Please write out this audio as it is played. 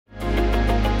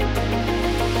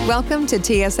Welcome to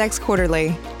TSX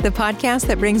Quarterly, the podcast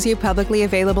that brings you publicly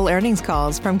available earnings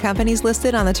calls from companies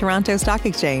listed on the Toronto Stock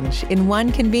Exchange in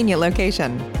one convenient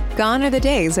location. Gone are the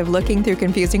days of looking through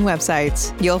confusing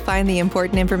websites. You'll find the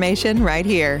important information right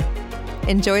here.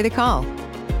 Enjoy the call.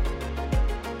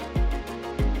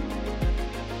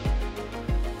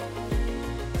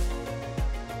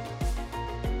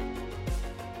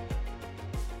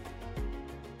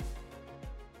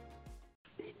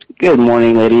 Good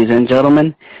morning, ladies and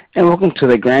gentlemen, and welcome to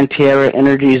the Gran Tierra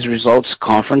Energy's Results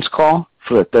Conference Call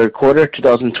for the third quarter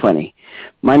 2020.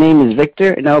 My name is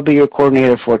Victor, and I'll be your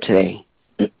coordinator for today.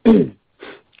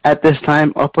 At this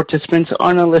time, all participants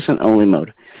are in a listen-only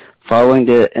mode. Following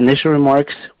the initial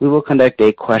remarks, we will conduct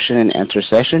a question-and-answer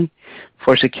session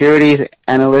for securities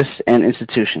analysts and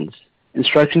institutions.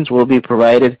 Instructions will be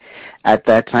provided at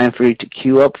that time for you to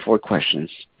queue up for questions.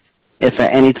 If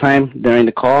at any time during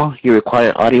the call you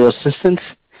require audio assistance,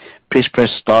 please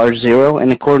press *0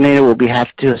 and the coordinator will be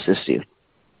happy to assist you.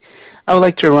 I would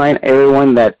like to remind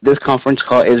everyone that this conference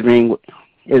call is being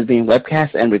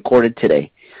webcast and recorded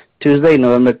today, Tuesday,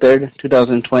 November 3rd,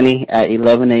 2020 at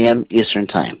 11 a.m. Eastern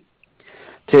Time.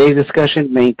 Today's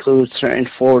discussion may include certain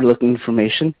forward-looking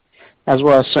information as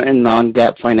well as certain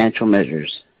non-GAAP financial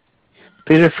measures.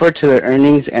 Please refer to the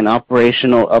earnings and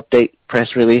operational update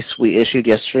press release we issued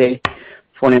yesterday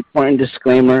for an important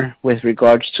disclaimer with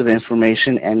regards to the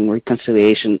information and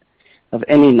reconciliation of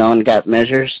any non-GAAP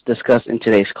measures discussed in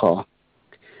today's call.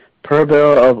 Per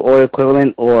barrel of oil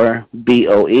equivalent, or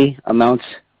BOE, amounts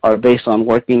are based on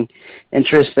working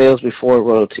interest sales before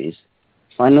royalties.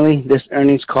 Finally, this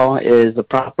earnings call is the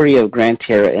property of Gran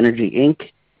Tierra Energy,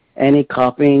 Inc. Any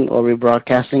copying or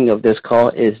rebroadcasting of this call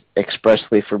is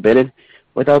expressly forbidden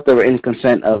without the written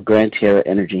consent of Gran Tierra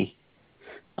Energy.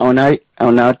 I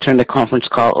will now turn the conference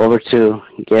call over to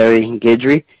Gary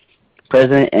Guidry,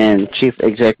 President and Chief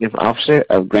Executive Officer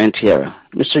of Gran Tierra.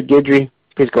 Mr. Guidry,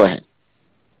 please go ahead.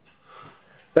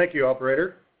 Thank you,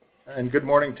 Operator, and good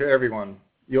morning to everyone.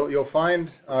 You'll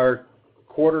find our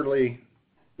quarterly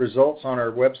results on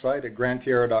our website at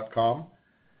grantierra.com.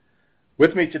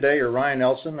 With me today are Ryan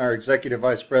Nelson, our Executive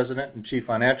Vice President and Chief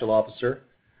Financial Officer.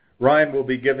 Ryan will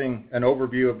be giving an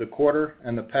overview of the quarter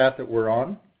and the path that we're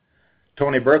on.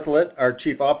 Tony Bertholet, our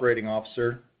Chief Operating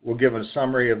Officer, will give a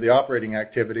summary of the operating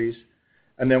activities,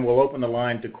 and then we'll open the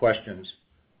line to questions.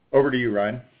 Over to you,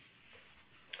 Ryan.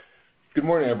 Good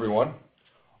morning, everyone.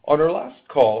 On our last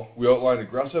call, we outlined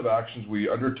aggressive actions we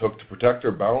undertook to protect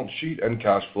our balance sheet and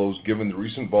cash flows given the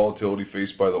recent volatility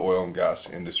faced by the oil and gas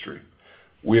industry.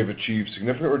 We have achieved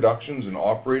significant reductions in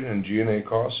operating and G&A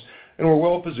costs, and we're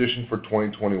well positioned for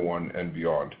 2021 and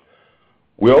beyond.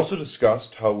 We also discussed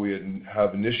how we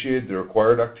have initiated the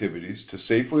required activities to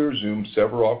safely resume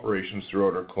several operations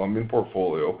throughout our Colombian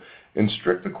portfolio in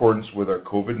strict accordance with our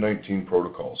COVID-19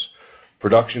 protocols.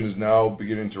 Production is now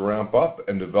beginning to ramp up,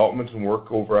 and development and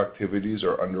workover activities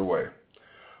are underway.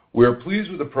 We are pleased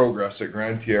with the progress that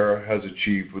Gran Tierra has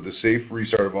achieved with the safe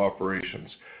restart of operations.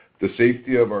 The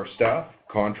safety of our staff,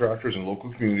 contractors, and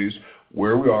local communities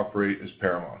where we operate is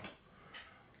paramount.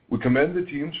 We commend the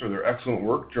teams for their excellent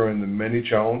work during the many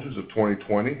challenges of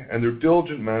 2020 and their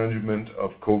diligent management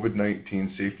of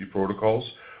COVID-19 safety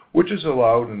protocols, which has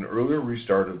allowed an earlier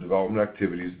restart of development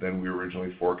activities than we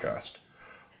originally forecast.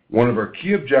 One of our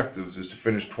key objectives is to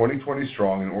finish 2020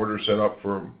 strong in order to set up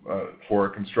for a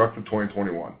constructive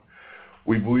 2021.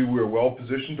 We believe we are well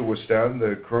positioned to withstand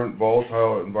the current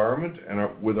volatile environment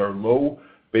and with our low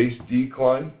base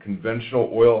decline, conventional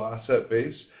oil asset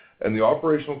base, and the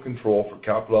operational control for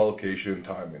capital allocation and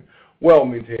timing, while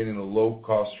maintaining a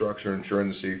low-cost structure and ensuring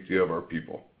the safety of our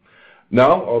people.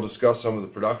 Now, I'll discuss some of the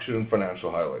production and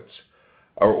financial highlights.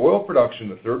 Our oil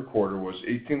production in the third quarter was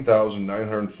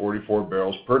 18,944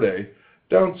 barrels per day,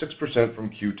 down 6% from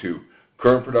Q2.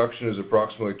 Current production is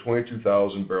approximately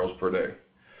 22,000 barrels per day.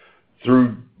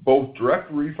 Through both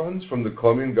direct refunds from the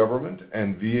Colombian government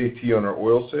and VAT on our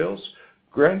oil sales,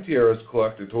 Gran Tierra has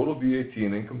collected total VAT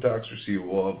and income tax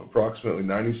receivable of approximately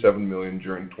 $97 million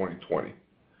during 2020.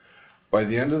 By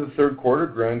the end of the third quarter,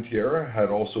 Gran Tierra had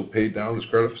also paid down its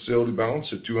credit facility balance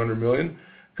at $200 million,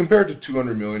 compared to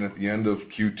 $200 million at the end of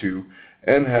Q2,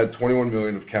 and had $21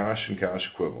 million of cash and cash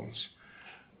equivalents.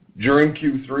 During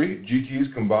Q3,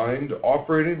 GTE's combined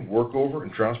operating, workover,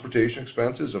 and transportation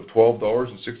expenses of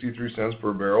 $12.63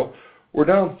 per barrel were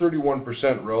down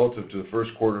 31% relative to the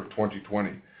first quarter of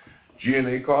 2020.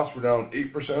 G&A costs were down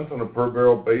 8% on a per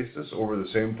barrel basis over the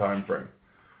same time frame.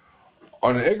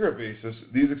 On an aggregate basis,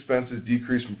 these expenses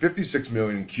decreased from $56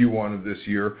 million in Q1 of this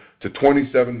year to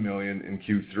 $27 million in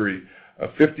Q3, a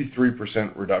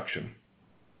 53% reduction.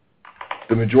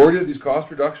 The majority of these cost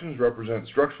reductions represent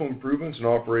structural improvements in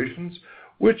operations,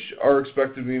 which are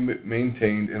expected to be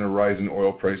maintained in a rising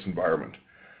oil price environment.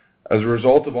 As a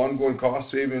result of ongoing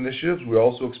cost-saving initiatives, we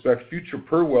also expect future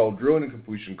per-well drilling and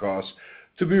completion costs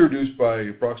to be reduced by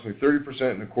approximately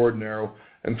 30% in Acordionero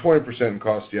and 20% in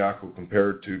Costayaco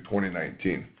compared to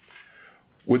 2019.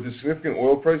 With the significant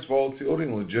oil price volatility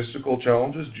and logistical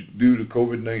challenges due to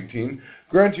COVID-19,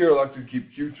 Gran Tierra elected to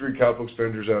keep Q3 capital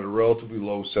expenditures at a relatively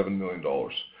low $7 million.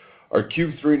 Our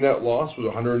Q3 net loss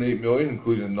was $108 million,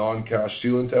 including a non-cash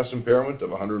ceiling test impairment of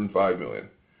 $105 million.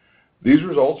 These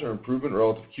results are an improvement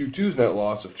relative to Q2's net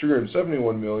loss of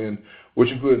 $371 million,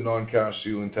 which included a non-cash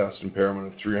ceiling test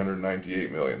impairment of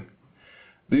 $398 million.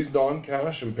 These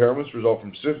non-cash impairments result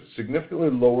from significantly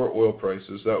lower oil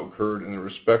prices that occurred in the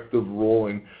respective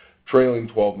rolling trailing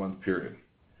 12-month period.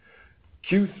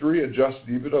 Q3 adjusted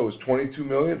EBITDA was $22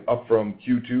 million, up from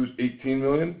Q2's $18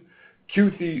 million.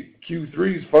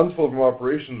 Q3's funds flow from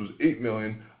operations was $8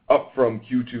 million, up from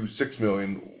Q2's $6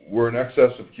 million, were in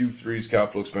excess of Q3's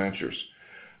capital expenditures.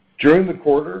 During the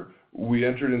quarter, we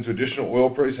entered into additional oil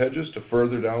price hedges to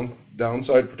further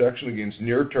downside protection against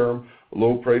near-term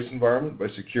low price environment by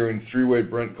securing three-way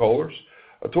Brent collars.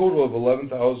 A total of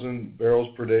 11,000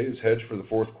 barrels per day is hedged for the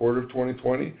fourth quarter of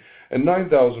 2020 and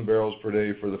 9,000 barrels per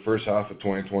day for the first half of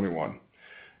 2021.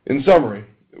 In summary,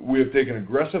 we have taken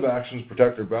aggressive actions to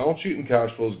protect our balance sheet and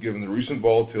cash flows given the recent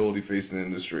volatility facing the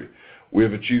industry. We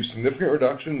have achieved significant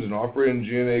reductions in operating and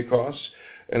G&A costs,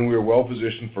 and we are well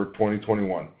positioned for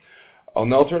 2021. I'll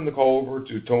now turn the call over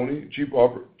to Tony, Chief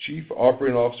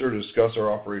Operating Officer, to discuss our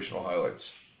operational highlights.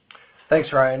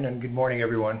 Thanks, Ryan, and good morning,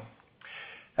 everyone.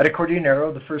 At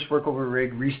Acordionero, the first workover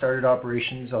rig restarted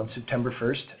operations on September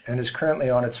 1st and is currently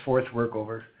on its fourth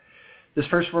workover. This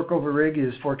first workover rig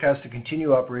is forecast to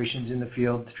continue operations in the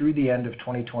field through the end of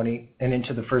 2020 and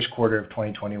into the first quarter of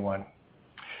 2021.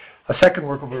 A second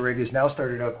workover rig is now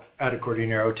started up at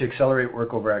Acordionero to accelerate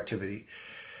workover activity.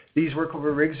 These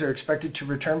workover rigs are expected to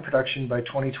return production by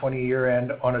 2020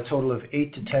 year-end on a total of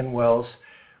 8 to 10 wells,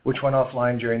 which went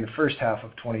offline during the first half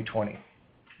of 2020.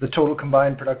 The total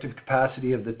combined productive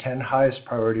capacity of the 10 highest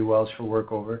priority wells for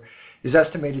workover is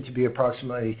estimated to be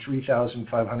approximately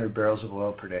 3,500 barrels of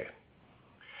oil per day.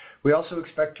 We also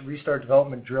expect to restart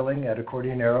development drilling at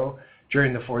Acordionero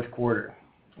during the fourth quarter.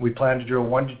 We plan to drill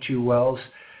 1 to 2 wells,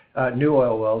 new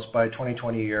oil wells by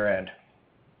 2020 year-end.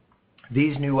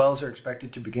 These new wells are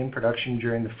expected to begin production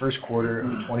during the first quarter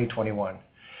of 2021.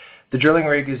 The drilling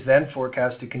rig is then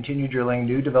forecast to continue drilling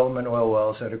new development oil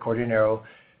wells at Acordionero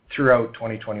throughout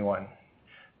 2021.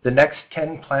 The next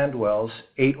 10 planned wells,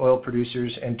 8 oil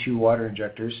producers and 2 water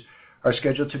injectors, are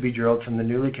scheduled to be drilled from the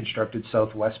newly constructed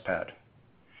southwest pad.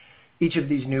 Each of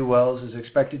these new wells is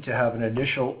expected to have an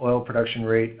initial oil production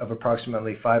rate of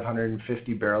approximately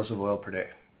 550 barrels of oil per day.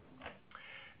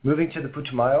 Moving to the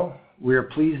Putumayo, we are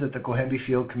pleased that the Cohembi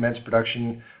field commenced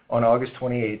production on August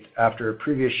 28th after a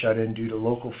previous shut-in due to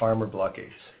local farmer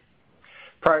blockades.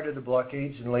 Prior to the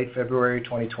blockades in late February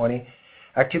 2020,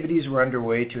 activities were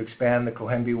underway to expand the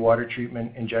Cohembi water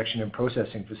treatment, injection, and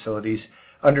processing facilities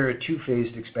under a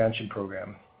 2-phased expansion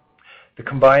program. The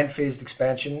combined phased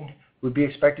expansion would be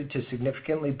expected to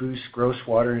significantly boost gross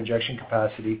water injection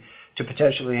capacity to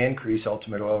potentially increase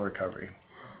ultimate oil recovery.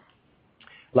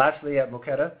 Lastly, at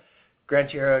Moqueta, Gran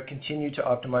Tierra continued to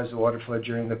optimize the water flood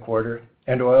during the quarter,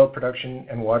 and oil production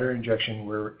and water injection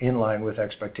were in line with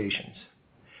expectations.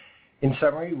 In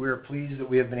summary, we are pleased that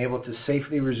we have been able to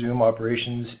safely resume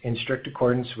operations in strict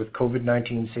accordance with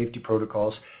COVID-19 safety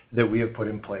protocols that we have put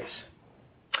in place.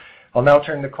 I'll now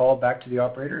turn the call back to the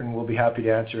operator, and we'll be happy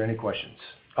to answer any questions.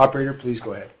 Operator, please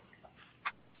go ahead.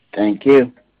 Thank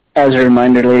you. As a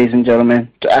reminder, ladies and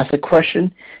gentlemen, to ask a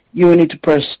question, you will need to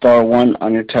press star 1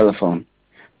 on your telephone.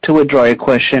 To withdraw your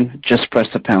question, just press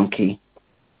the pound key.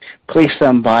 Please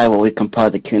stand by while we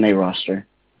compile the Q&A roster.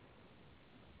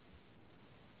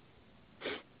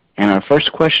 And our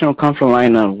first question will come from the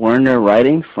line of Werner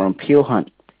Riding from Peel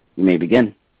Hunt. You may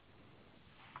begin.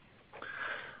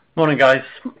 Morning, guys.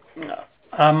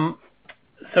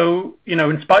 So,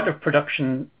 in spite of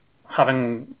production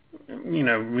having,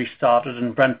 restarted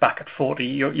and Brent back at 40,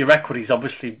 your equity is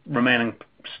obviously remaining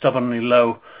stubbornly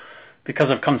low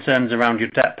because of concerns around your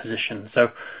debt position.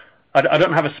 So I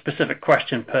don't have a specific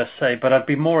question per se, but I'd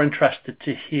be more interested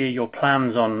to hear your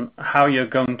plans on how you're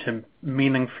going to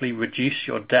meaningfully reduce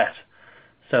your debt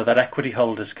so that equity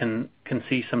holders can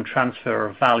see some transfer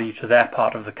of value to their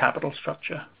part of the capital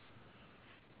structure.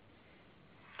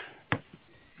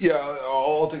 Yeah,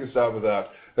 I'll take a stab at that.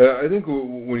 I think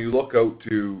when you look out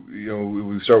to,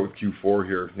 we start with Q4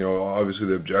 here, obviously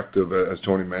the objective, as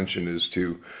Tony mentioned, is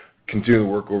to continue the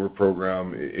workover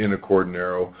program in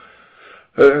Acordionero,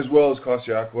 as well as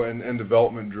Costayaco and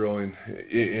development drilling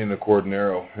in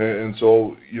Acordionero. And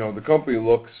so, the company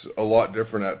looks a lot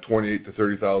different at 28 to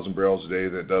 30,000 barrels a day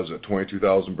than it does at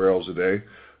 22,000 barrels a day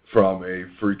from a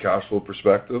free cash flow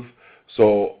perspective.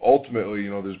 So ultimately,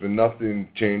 there's been nothing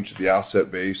changed to the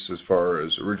asset base as far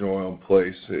as original oil in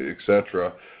place,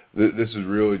 etc. This is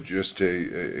really just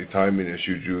a timing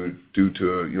issue due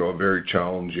to a very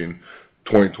challenging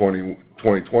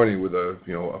 2020 with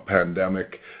a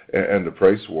pandemic and a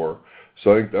price war.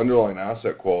 So I think the underlying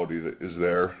asset quality is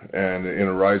there, and in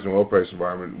a rising oil price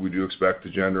environment, we do expect to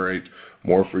generate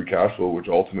more free cash flow, which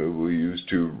ultimately we use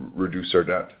to reduce our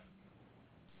debt.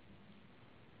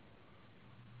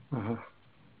 Uh-huh.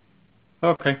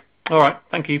 Okay. All right.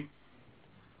 Thank you.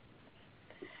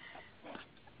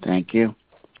 Thank you.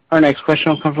 Our next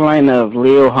question will come from the line of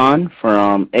Leo Hahn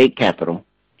from 8 Capital.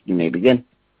 You may begin.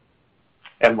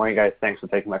 Good morning, guys. Thanks for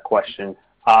taking my question.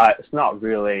 It's not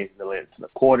really related to the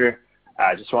quarter.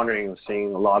 Just wondering, we're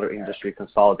seeing a lot of industry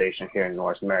consolidation here in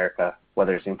North America,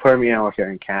 whether it's in Permian or here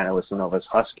in Canada with Cenovus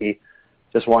Husky.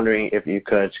 Just wondering if you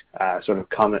could sort of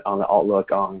comment on the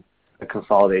outlook on the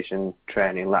consolidation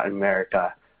trend in Latin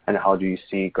America, and how do you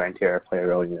see Gran Tierra play a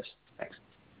role in this? Thanks.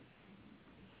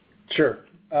 Sure.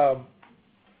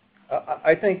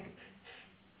 I think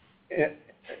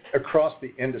across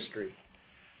the industry,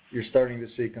 you're starting to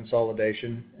see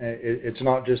consolidation. It's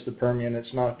not just the Permian.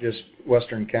 It's not just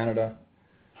Western Canada.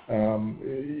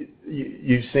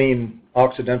 You've seen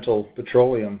Occidental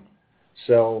Petroleum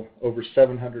sell over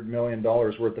 $700 million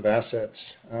worth of assets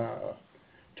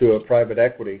to a private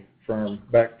equity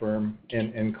back firm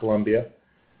in Colombia.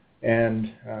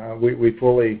 And we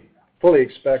fully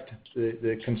expect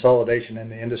the consolidation in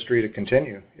the industry to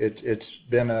continue. It's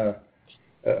been a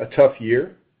tough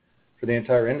year for the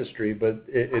entire industry, but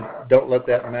don't let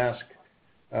that mask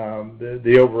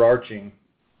the overarching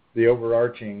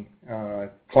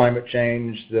climate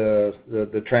change,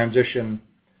 the transition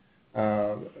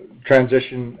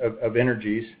of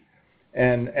energies,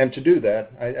 and to do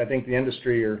that, I think the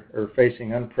industry are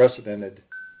facing unprecedented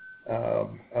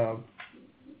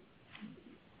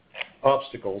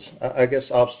obstacles. I guess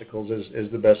obstacles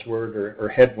is the best word, or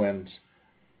headwinds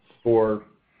for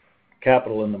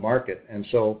capital in the market. And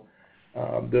so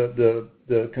the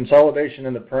consolidation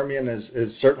in the Permian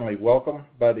is certainly welcome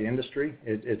by the industry.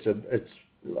 It's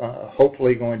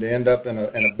hopefully going to end up in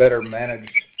a better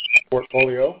managed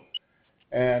portfolio,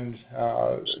 and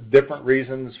different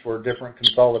reasons for different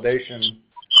consolidation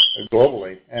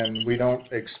globally. And we don't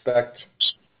expect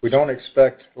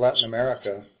Latin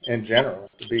America in general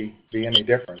to be any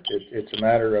different. It's a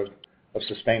matter of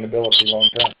sustainability long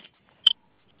term.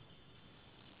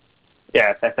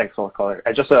 Yeah, thanks for the color.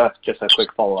 Just a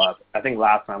quick follow-up. I think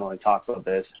last time when we talked about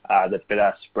this, the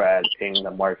bid-ask spread in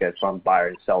the market from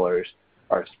buyers and sellers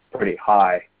are pretty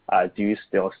high. Do you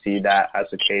still see that as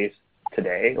the case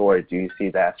today, or do you see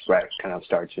that spread kind of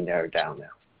start to narrow down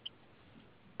now?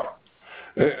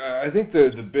 I think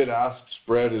the bid-ask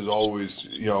spread is always,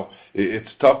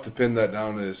 it's tough to pin that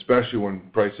down, especially when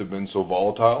prices have been so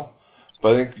volatile.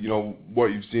 But I think,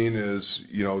 what you've seen is,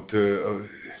 to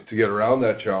get around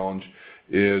that challenge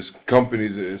is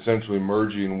companies essentially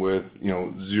merging with,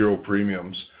 zero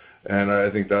premiums. And I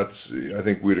think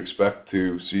we'd expect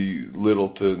to see little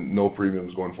to no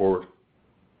premiums going forward.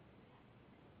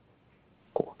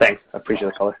 Cool. Thanks. I appreciate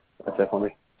the color. That's it for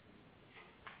me.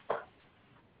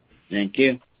 Thank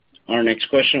you. Our next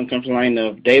question comes from the line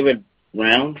of David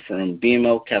Round from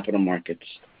BMO Capital Markets.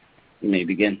 You may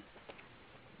begin.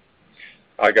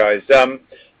 Hi, guys.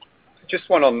 Just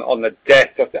one on the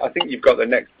debt. I think you've got the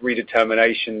next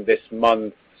redetermination this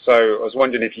month, so I was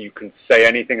wondering if you can say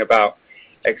anything about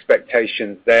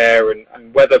expectations there,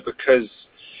 and whether, because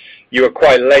you were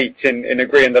quite late in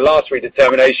agreeing the last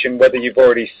redetermination, whether you've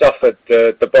already suffered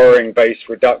the borrowing base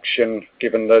reduction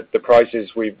given the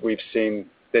prices we've seen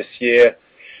this year.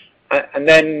 And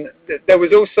then there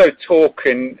was also talk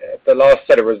in the last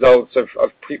set of results of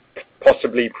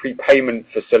possibly prepayment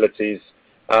facilities.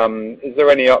 Is there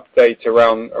any update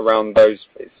around those,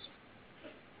 please?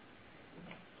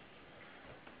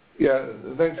 Yeah,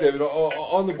 thanks, David.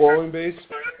 On the borrowing base,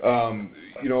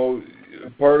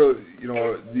 part of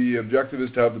the objective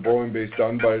is to have the borrowing base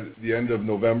done by the end of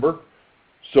November.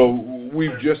 So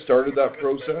we've just started that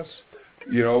process.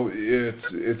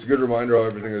 It's a good reminder how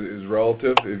everything is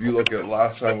relative. If you look at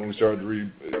last time when we started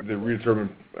the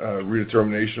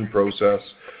redetermination process,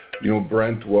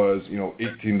 Brent was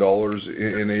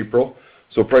 $18 in April.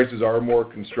 So prices are more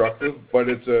constructive, but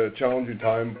it's a challenging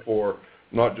time for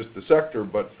not just the sector,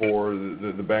 but for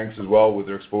the banks as well with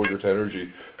their exposure to energy.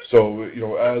 So,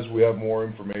 as we have more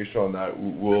information on that,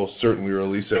 we'll certainly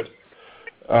release it.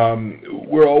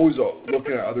 We're always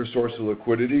looking at other sources of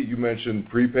liquidity. You mentioned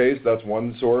prepays. That's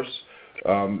one source.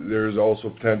 There's also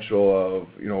potential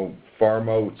of, farm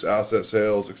outs, asset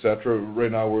sales, etc.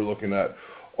 Right now we're looking at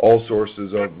all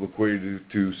sources of liquidity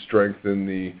to strengthen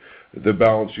the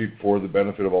balance sheet for the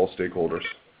benefit of all stakeholders.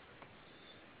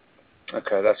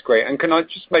 Okay, that's great. And can I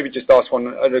maybe ask one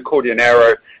at Acordionero,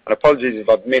 and apologies if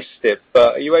I've missed it,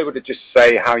 but are you able to just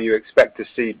say how you expect to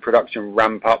see production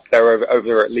ramp up there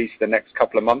over at least the next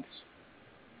couple of months?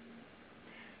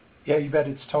 Yeah, you bet.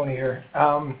 It's Tony here.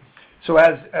 So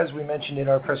as we mentioned in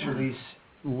our press release,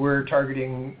 we're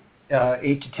targeting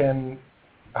 8 to 10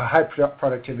 high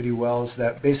productivity wells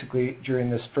that basically during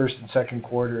this first and second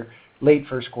quarter, late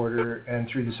first quarter and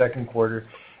through the second quarter,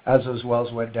 as those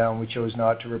wells went down, we chose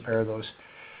not to repair those.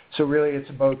 So really it's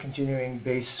about continuing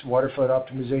base waterflood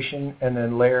optimization and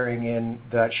then layering in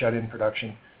that shut-in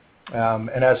production.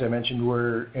 And as I mentioned,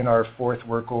 we're in our fourth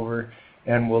workover,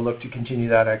 and we'll look to continue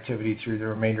that activity through the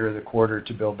remainder of the quarter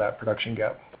to build that production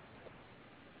gap.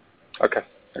 Okay,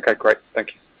 great. Thank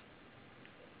you.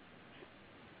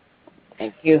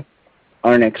 Thank you.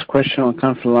 Our next question will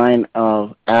come from the line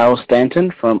of Al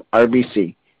Stanton from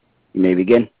RBC. You may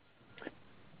begin.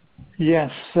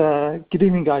 Yes, good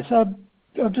evening, guys. I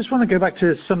just want to go back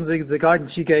to some of the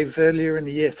guidance you gave earlier in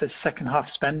the year for second half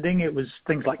spending. It was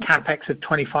things like capex of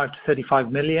 25 to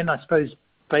 35 million. I suppose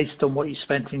based on what you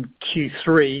spent in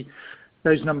Q3,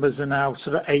 those numbers are now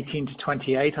sort of 18 to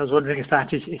 28. I was wondering if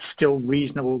that is still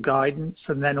reasonable guidance.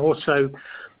 And then also,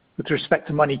 with respect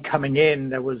to money coming in,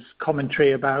 there was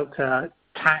commentary about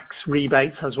tax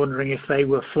rebates. I was wondering if they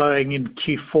were flowing in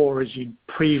Q4 as you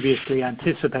previously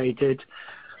anticipated.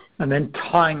 And then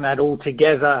tying that all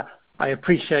together, I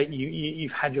appreciate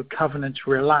you've had your covenants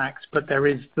relaxed, but there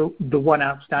is the one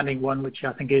outstanding one, which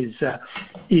I think is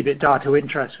EBITDA to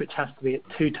interest, which has to be at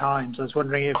 2 times. I was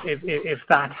wondering if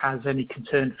that has any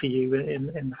concern for you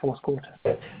in the fourth quarter.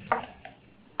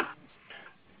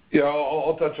 Yeah,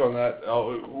 I'll touch on that.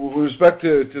 With respect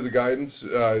to the guidance,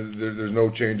 there's no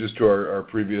changes to our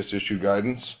previous issued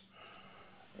guidance.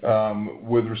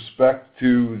 With respect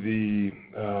to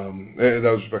that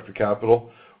was respect to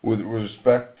capital. With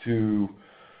respect to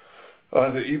the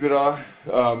EBITDA,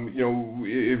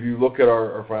 if you look at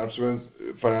our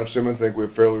financial statement, I think we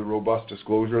have fairly robust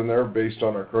disclosure in there. Based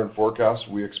on our current forecast,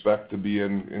 we expect to be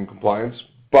in compliance.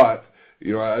 But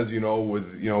as you know, with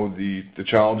the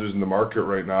challenges in the market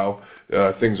right now,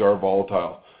 things are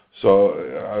volatile. So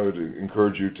I would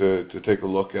encourage you to take a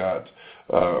look at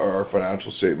our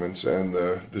financial statements and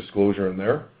the disclosure in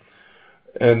there.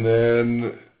 And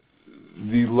then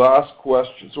the last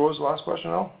question. So what was the last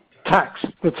question, Al?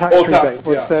 The tax rebate.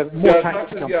 Was there more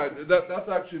tax? Yeah, that's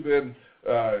actually been,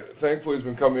 thankfully, has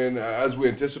been coming in as we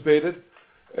anticipated.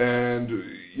 And,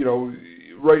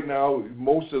 right now,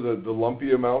 most of the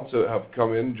lumpy amounts that have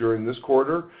come in during this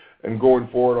quarter, and going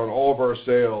forward on all of our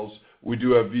sales, we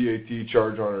do have VAT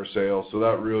charge on our sales. So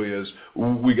that really is,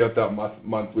 we get that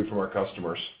monthly from our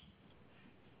customers.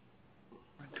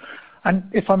 And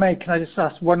if I may, can I just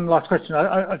ask one last question?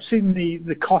 I've seen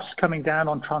the costs coming down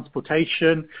on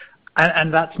transportation,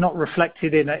 and that's not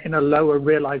reflected in a lower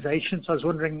realization. So I was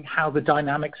wondering how the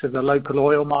dynamics of the local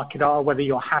oil market are, whether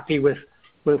you're happy with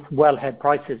wellhead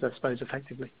prices, I suppose,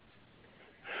 effectively.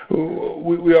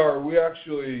 We are. We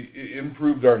actually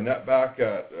improved our netback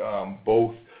at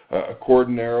both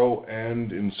Acordionero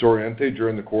and in Suroriente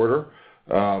during the quarter.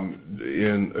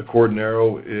 In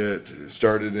Acordionero, it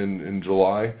started in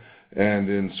July, and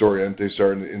in Suroriente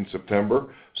started in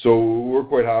September. So we're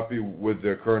quite happy with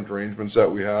the current arrangements that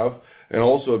we have, and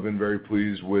also have been very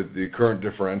pleased with the current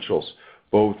differentials.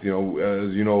 Both, as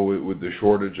you know, with the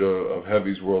shortage of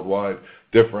heavies worldwide,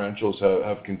 differentials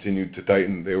have continued to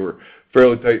tighten. They were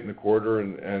fairly tight in the quarter,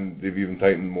 and they've even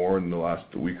tightened more in the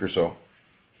last week or so.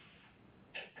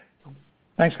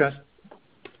 Thanks, guys.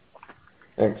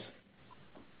 Thanks.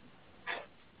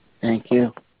 Thank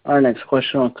you. Our next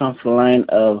question will come from the line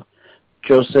of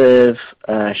Joseph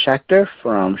Schachter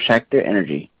from Schachter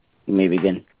Energy. You may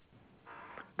begin.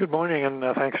 Good morning, and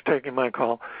thanks for taking my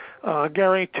call.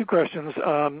 Gary, 2 questions.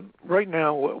 Right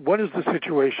now, what is the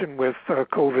situation with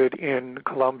COVID in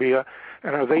Colombia,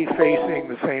 and are they facing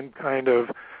the same kind of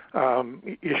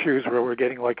issues where we're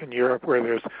getting like in Europe, where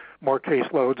there's more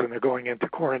caseloads and they're going into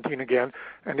quarantine again?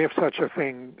 And if such a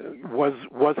thing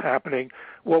was happening,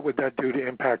 what would that do to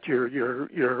impact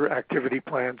your activity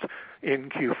plans in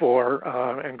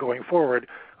Q4 and going forward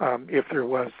if there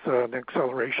was an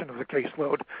acceleration of the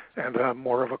caseload and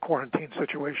more of a quarantine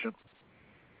situation?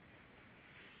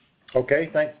 Okay,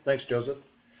 thanks, Joseph.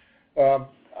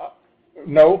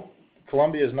 No,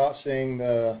 Colombia is not seeing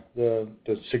the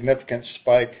significant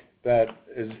spike that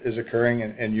is occurring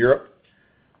in Europe.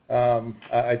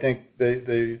 I think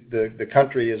the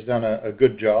country has done a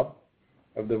good job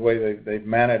of the way they've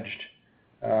managed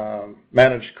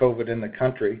COVID in the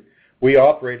country. We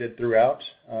operated throughout.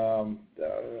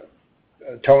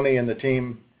 Tony and the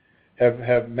team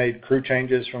have made crew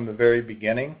changes from the very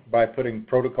beginning by putting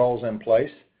protocols in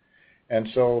place. And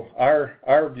so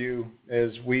our view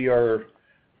is we are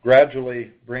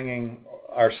gradually bringing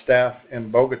our staff in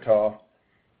Bogota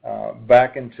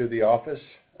back into the office.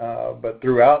 But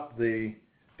throughout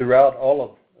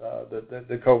all of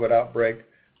the COVID outbreak,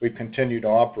 we continue to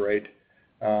operate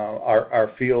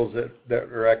our fields that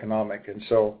are economic. And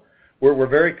so we're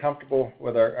very comfortable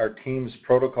with our team's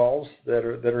protocols that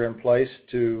are in place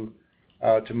to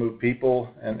move people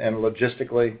and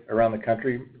logistically around the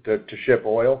country to ship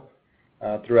oil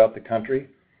throughout the country.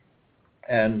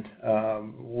 And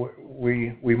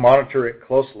we monitor it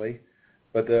closely.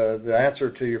 But the answer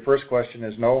to your first question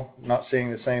is no, not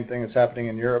seeing the same thing that's happening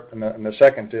in Europe. And the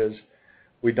second is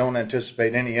we don't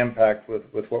anticipate any impact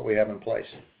with what we have in place.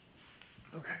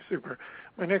 Okay, super.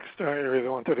 My next area that I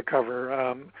wanted to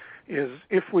cover is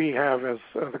if we have, as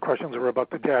the questions are about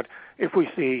the debt, if we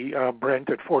see Brent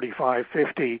at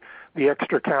 45.50, the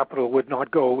extra capital would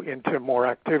not go into more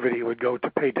activity, it would go to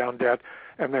pay down debt.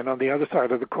 And then on the other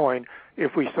side of the coin,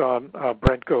 if we saw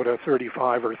Brent go to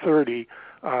 35 or 30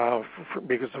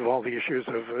 because of all the issues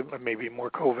of maybe more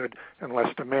COVID and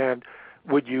less demand,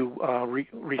 would you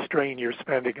restrain your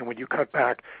spending and would you cut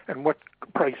back? And what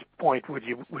price point we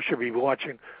should be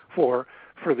watching for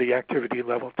the activity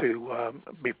level to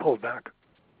be pulled back?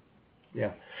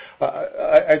 Yeah,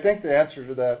 I think the answer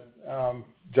to that,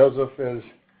 Joseph, is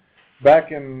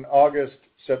back in August,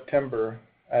 September,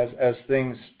 as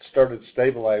things started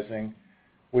stabilizing,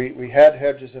 we had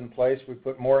hedges in place. We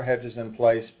put more hedges in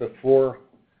place before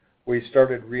we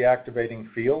started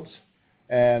reactivating fields.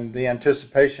 And the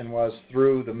anticipation was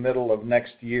through the middle of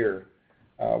next year,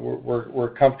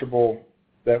 we're comfortable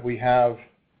that we have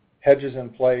hedges in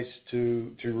place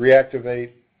to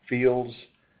reactivate fields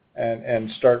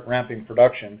and start ramping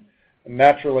production. And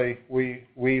naturally, we,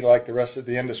 like the rest of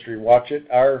the industry, watch it.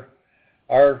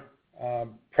 Our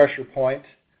pressure point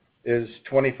is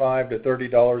 $25 to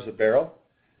 $30 a barrel,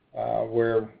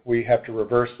 where we have to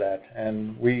reverse that.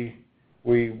 And we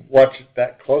watch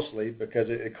that closely because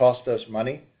it costs us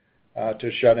money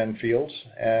to shut in fields.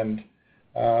 And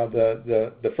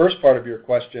the first part of your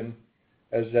question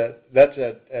is that's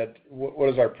at what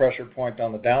is our pressure point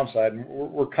on the downside. And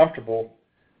we're comfortable,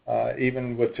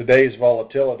 even with today's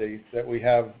volatility, that we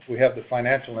have the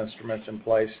financial instruments in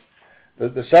place.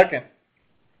 The second,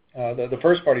 the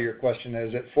first part of your question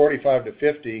is at 45 to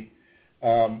 50.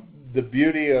 The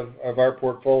beauty of our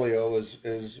portfolio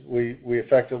is we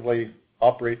effectively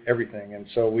operate everything, and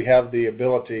so we have the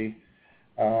ability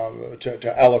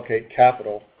to allocate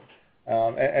capital.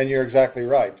 And you're exactly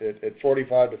right. At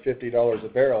 $45 to $50 a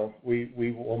barrel, we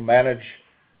will manage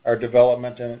our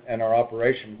development and our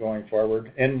operation going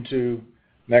forward into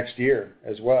next year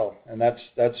as well. And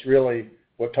that's really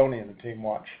what Tony and the team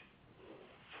watch.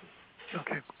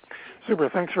 Okay. Super.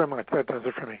 Thanks very much. That does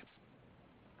it for me.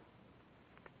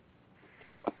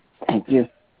 Thank you.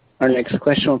 Our next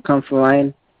question will come from the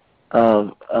line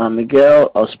of Miguel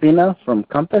Ospina from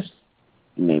Compass.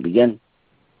 You may begin.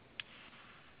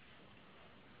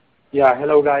 Yeah,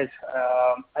 hello guys.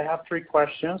 I have three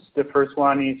questions. The first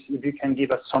one is if you can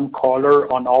give us some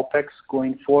color on OPEX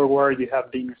going forward. You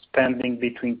have been spending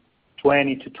between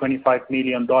 $20 to $25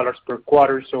 million per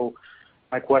quarter. So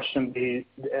my question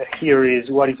here is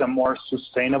what is a more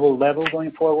sustainable level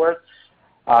going forward?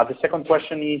 The second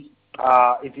question is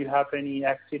if you have any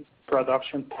exit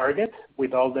production target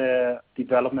with all the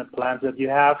development plans that you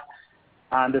have.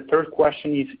 And the third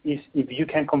question is if you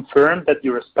can confirm that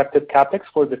your expected capex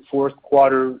for the fourth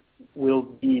quarter will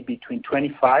be between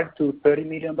 $25 to $30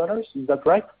 million. Is that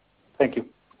right? Thank you.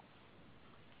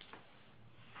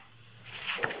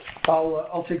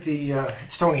 I'll take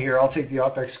it's Tony here. I'll take the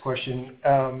OPEX question.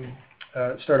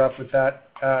 Start off with that.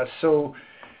 So,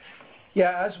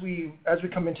 yeah, as we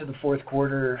come into the fourth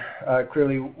quarter,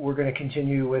 clearly we're going to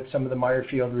continue with some of the Meyer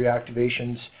Field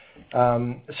reactivations.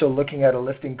 So looking at a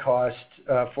lifting cost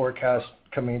forecast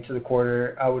coming into the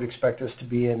quarter, I would expect us to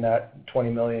be in that 20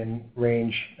 million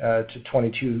range to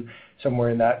 22, somewhere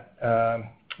in that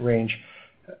range.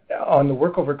 On the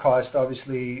workover cost,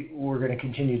 obviously, we're going to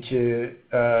continue to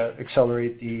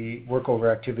accelerate the workover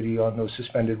activity on those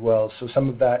suspended wells. So some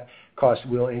of that cost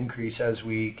will increase as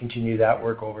we continue that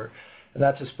workover. and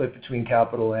that's a split between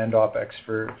capital and OpEx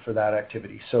for that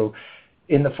activity. So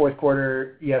in the fourth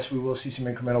quarter, yes, we will see some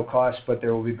incremental costs, but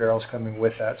there will be barrels coming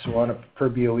with that. So on a per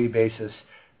BOE basis,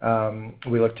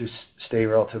 we look to stay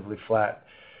relatively flat.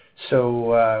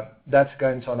 So that's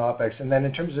guidance on OpEx. And then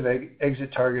in terms of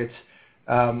exit targets,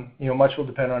 much will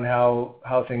depend on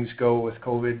how things go with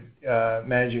COVID,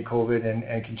 managing COVID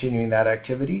and continuing that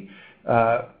activity.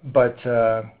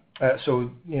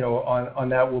 So on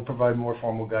that, we'll provide more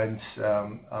formal guidance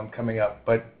coming up.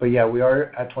 But yeah, we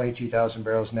are at 22,000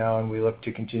 barrels now, and we look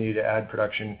to continue to add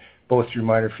production both through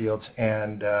minor fields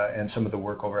and some of the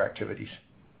workover activities.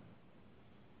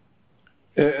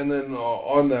 And then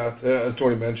on that, as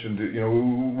Tony mentioned,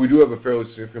 we do have a fairly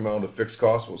significant amount of fixed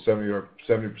costs. Well,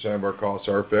 70% of our costs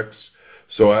are fixed.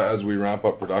 So as we ramp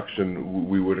up production,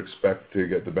 we would expect to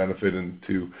get the benefit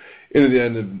into the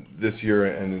end of this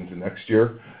year and into next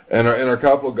year. And our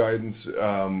capital guidance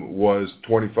was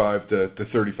 25 to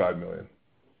 35 million.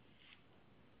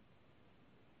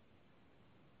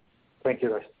 Thank you,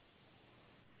 guys.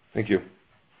 Thank you.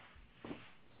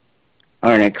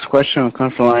 Our next question will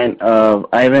come from the line of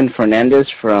Ivan Fernandez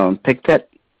from Pictet.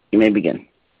 You may begin.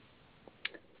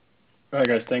 Hi,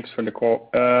 guys. Thanks for the call.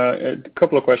 A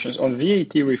couple of questions. On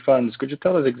VAT refunds, could you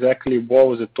tell us exactly what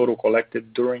was the total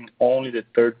collected during only the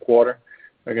third quarter?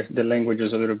 I guess the language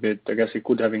is a little bit, I guess it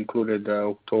could have included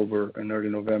October and early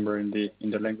November in the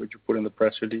language you put in the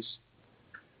press release.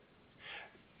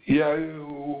 Yeah,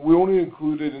 we only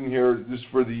included in here just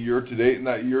for the year to date, and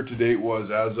that year to date was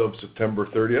as of September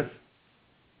 30th.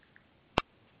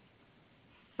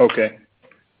 Okay.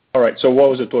 All right. So what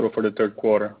was the total for the third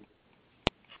quarter?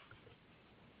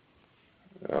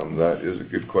 That is a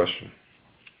good question.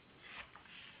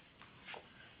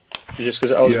 Just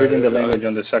because I was reading the language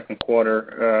on the second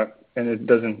quarter, and it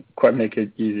doesn't quite make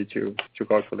it easy to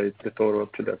calculate the total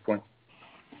up to that point.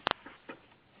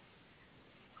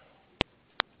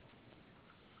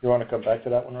 You want to come back to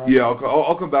that one, Ron? Yeah,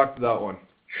 I'll come back to that one.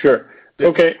 Sure.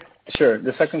 Okay. Sure.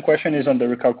 The second question is on the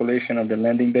recalculation of the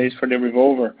landing base for the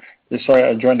revolver. Sorry,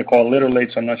 I joined the call a little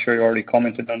late, so I'm not sure you already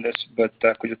commented on this, but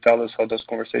could you tell us how those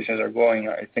conversations are going?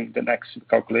 I think the next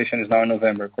calculation is now in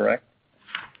November, correct?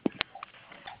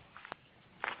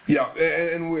 Yeah,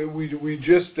 and we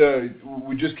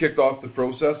just kicked off the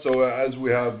process. So as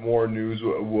we have more news,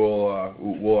 we'll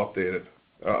update it,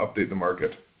 update the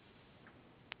market.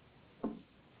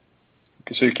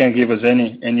 Okay, so you can't give us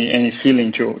any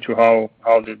feeling to how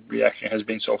the reaction has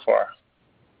been so far,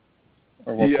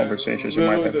 or what conversations you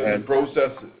might have had.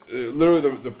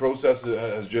 The process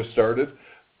has just started,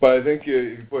 but I think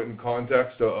if you put in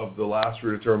context of the last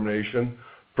redetermination,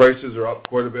 prices are up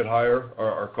quite a bit higher,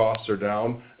 our costs are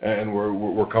down, and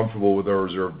we're comfortable with our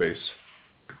reserve base.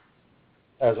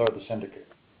 As are the syndicate.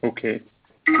 Okay.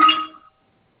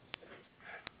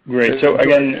 Great. So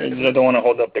again, I don't want to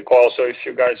hold up the call, so if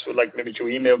you guys would like maybe to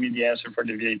email me the answer for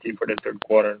the VAT for the third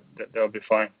quarter, that'll be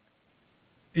fine.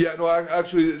 Yeah, no,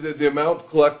 actually, the amount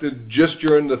collected just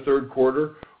during the third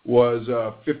quarter was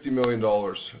 $50 million,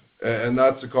 and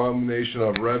that's a combination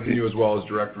of revenue as well as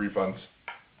direct refunds.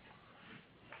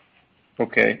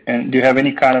 Okay, and do you have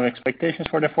any kind of expectations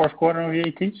for the fourth quarter on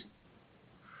VATs?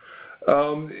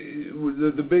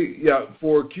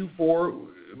 For Q4,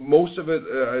 most of it,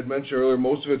 I had mentioned earlier,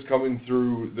 most of it's coming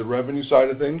through the revenue side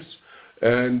of things,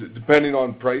 and depending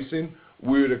on pricing,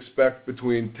 we would expect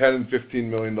between $10 and $15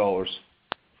 million.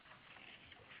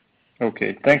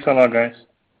 Okay, thanks a lot, guys.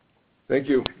 Thank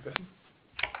you.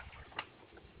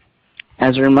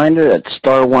 As a reminder, that's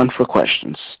star one for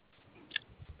questions.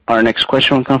 Our next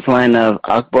question will come from the line of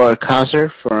Akbar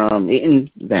Khazer from Eaton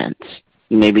Vance.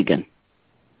 You may begin.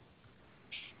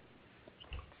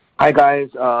 Hi, guys.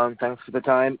 Thanks for the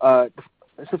time.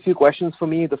 Just a few questions for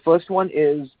me. The first one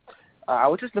is, I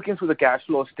was just looking through the cash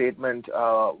flow statement.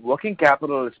 Working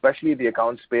capital, especially the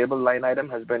accounts payable line item,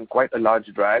 has been quite a large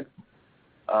drag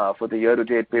for the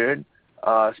year-to-date period.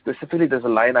 Specifically, there's a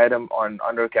line item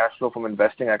under cash flow from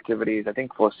investing activities, I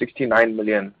think for $69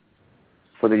 million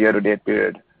for the year-to-date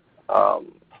period.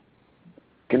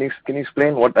 Can you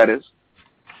explain what that is?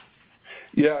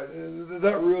 Yeah,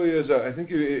 that really is. I think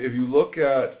if you look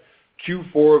at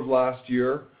Q4 of last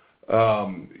year,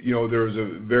 there was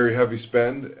a very heavy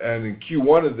spend, and in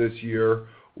Q1 of this year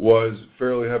was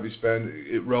fairly heavy spend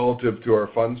relative to our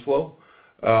funds flow.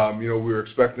 We were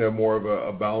expecting to have more of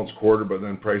a balanced quarter, but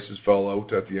then prices fell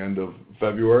out at the end of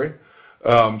February.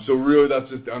 So really, that's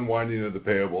just the unwinding of the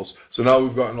payables. So now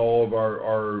we've gotten all of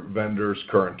our vendors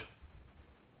current.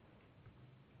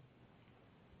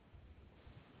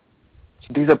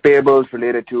 So these are payables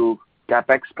related to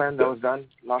CapEx spend that was done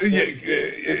last year?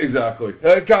 Yeah, exactly.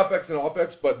 CapEx and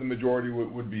OpEx, but the majority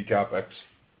would be CapEx.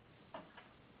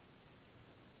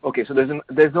 Okay, so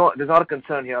there's not a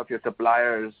concern here of your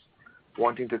suppliers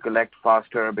wanting to collect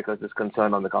faster because there's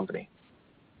concern on the company.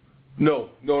 No.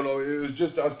 It was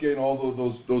just us getting all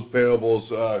those payables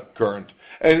current,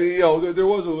 and there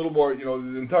was a little more.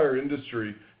 The entire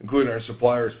industry, including our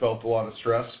suppliers, felt a lot of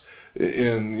stress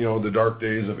in the dark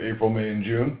days of April, May, and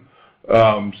June.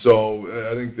 So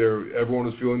I think everyone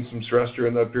was feeling some stress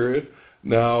during that period.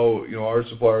 Now our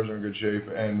suppliers are in good shape,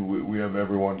 and we have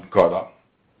everyone caught up.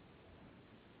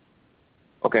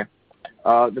 Okay.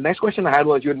 The next question I had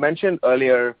was, you had mentioned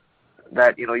earlier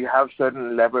that you have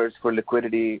certain levers for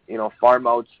liquidity, farm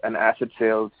outs and asset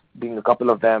sales being a couple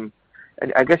of them.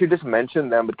 And I guess you just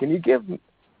mentioned them, but can you give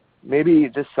maybe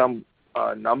just some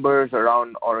numbers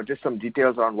around, or just some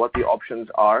details around what the options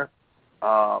are?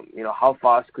 How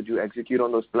fast could you execute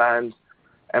on those plans?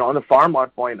 And on the farm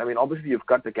out point, obviously you've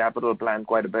cut the capital plan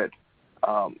quite a bit.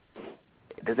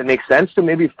 Does it make sense to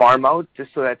maybe farm out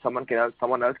just so that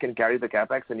someone else can carry the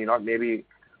capex, and you're not maybe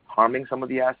harming some of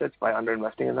the assets by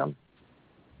underinvesting in them?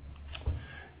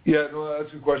 Yeah, no, that's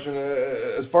a good question.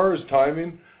 As far as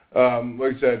timing,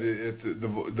 like I said,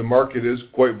 the market is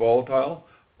quite volatile,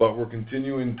 but we're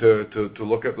continuing to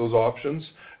look at those options.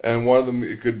 And one of them,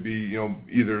 it could be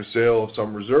either a sale of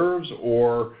some reserves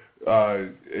or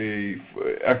a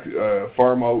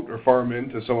farm out or farm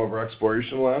into some of our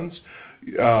exploration lands.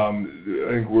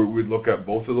 I think we'd look at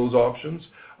both of those options.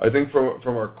 I think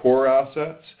from our core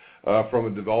assets, from a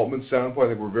development standpoint, I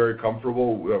think we're very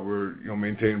comfortable that we're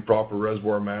maintaining proper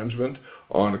reservoir management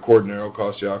on Acordionero,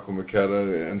 Costayaco,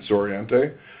 Maqueta, and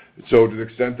Soriente. So to the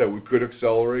extent that we could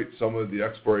accelerate some of the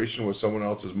exploration with someone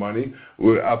else's money,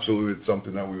 it's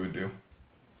something that we would do.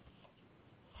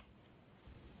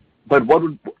 But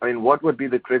what would be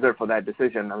the trigger for that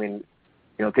decision?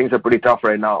 Things are pretty tough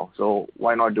right now, so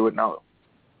why not do it now?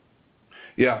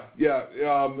 Yeah.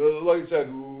 Like I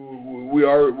said, we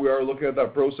are looking at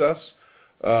that process,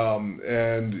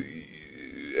 and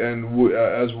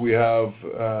as we have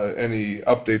any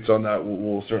updates on that,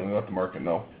 we'll certainly let the market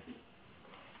know.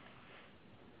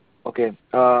 Okay,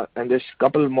 and there's a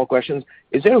couple more questions.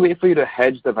 Is there a way for you to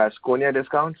hedge the Vasconia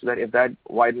discount so that if that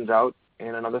widens out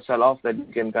in another sell-off, that you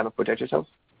can kind of protect yourself?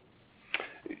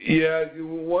 Yeah,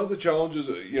 one of the challenges,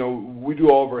 we do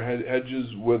all of our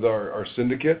hedges with our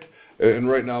syndicate, and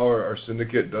right now our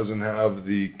syndicate doesn't have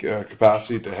the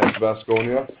capacity to hedge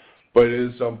Vasconia, but it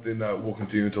is something that we'll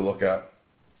continue to look at.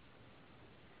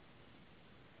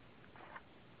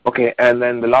 Okay, and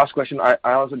then the last question, I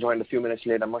also joined a few minutes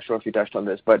late. I'm not sure if you touched on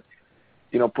this, but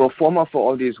pro forma for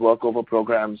all these workover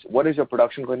programs, what is your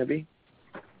production going to be?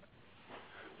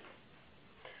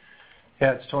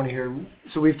 Yeah, it's Tony here.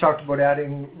 So we've talked about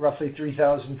adding roughly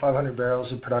 3,500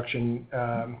 barrels of production,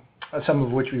 some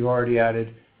of which we've already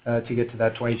added to get to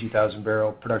that 22,000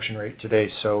 barrel production rate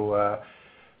today. So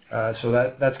that's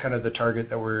kind of the target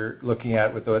that we're looking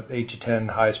at with the 8 to 10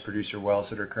 highest producer wells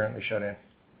that are currently shut in.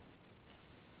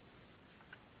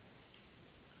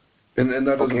 And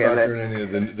that doesn't factor in any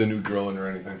of the new drilling or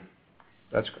anything.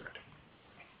 That's correct.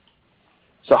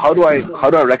 So how do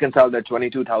I reconcile that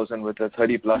 22,000 with the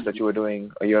 30 plus that you were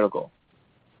doing a year ago?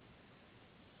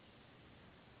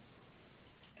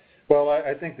 Well,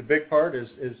 I think the big part is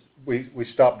we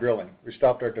stopped drilling. We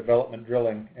stopped our development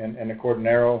drilling in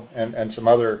Acordionero and some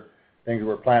other things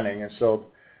we're planning, and so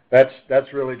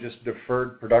that's really just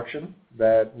deferred production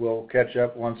that will catch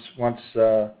up once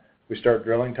we start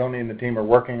drilling. Tony and the team are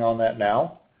working on that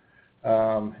now,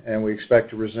 and we expect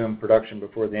to resume production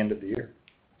before the end of the year.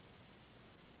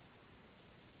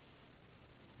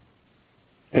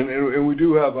 And we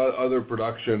do have other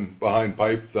production behind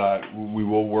pipe that we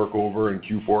will work over in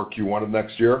Q4, Q1 of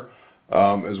next year,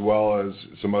 as well as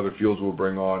some other fields we'll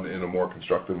bring on in a more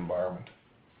constructive environment.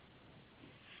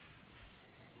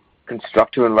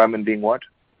 Constructive environment being what?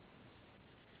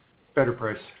 Better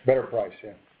price. Better price,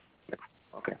 yeah.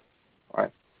 Okay. All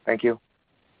right. Thank you.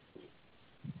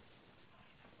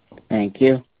 Thank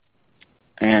you.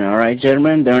 And all right,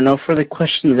 gentlemen, there are no further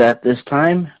questions at this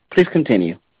time. Please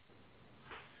continue.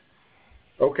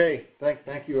 Okay.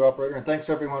 Thank you, operator, and thanks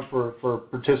everyone for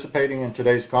participating in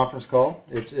today's conference call.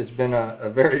 It's been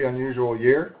a very unusual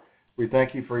year. We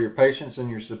thank you for your patience and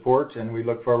your support, and we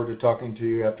look forward to talking to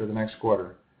you after the next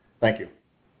quarter. Thank you.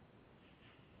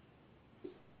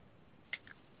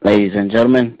 Ladies and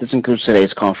gentlemen, this concludes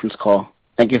today's conference call.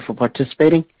 Thank you for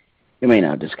participating. You may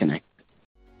now disconnect.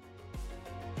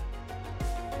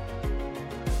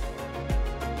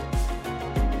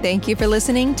 Thank you for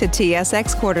listening to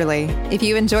TSX Quarterly. If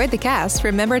you enjoyed the cast,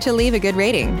 remember to leave a good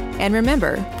rating. And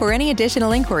remember, for any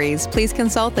additional inquiries, please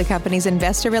consult the company's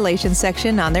investor relations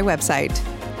section on their website.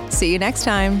 See you next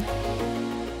time.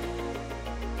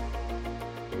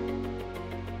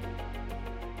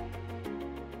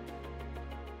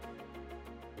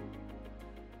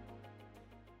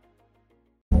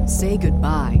 Say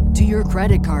goodbye to your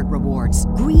credit card rewards.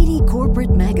 Greedy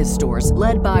corporate mega stores,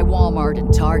 led by Walmart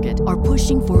and Target, are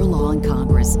pushing for a law in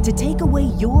Congress to take away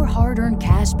your hard-earned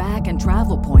cash back and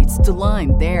travel points to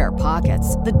line their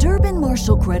pockets. The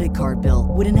Durbin-Marshall credit card bill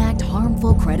would enact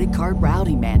harmful credit card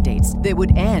routing mandates that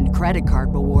would end credit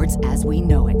card rewards as we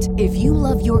know it. If you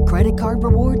love your credit card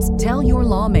rewards, tell your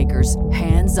lawmakers,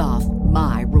 hands off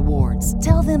my rewards.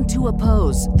 Tell them to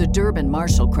oppose the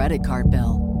Durbin-Marshall credit card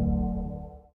bill.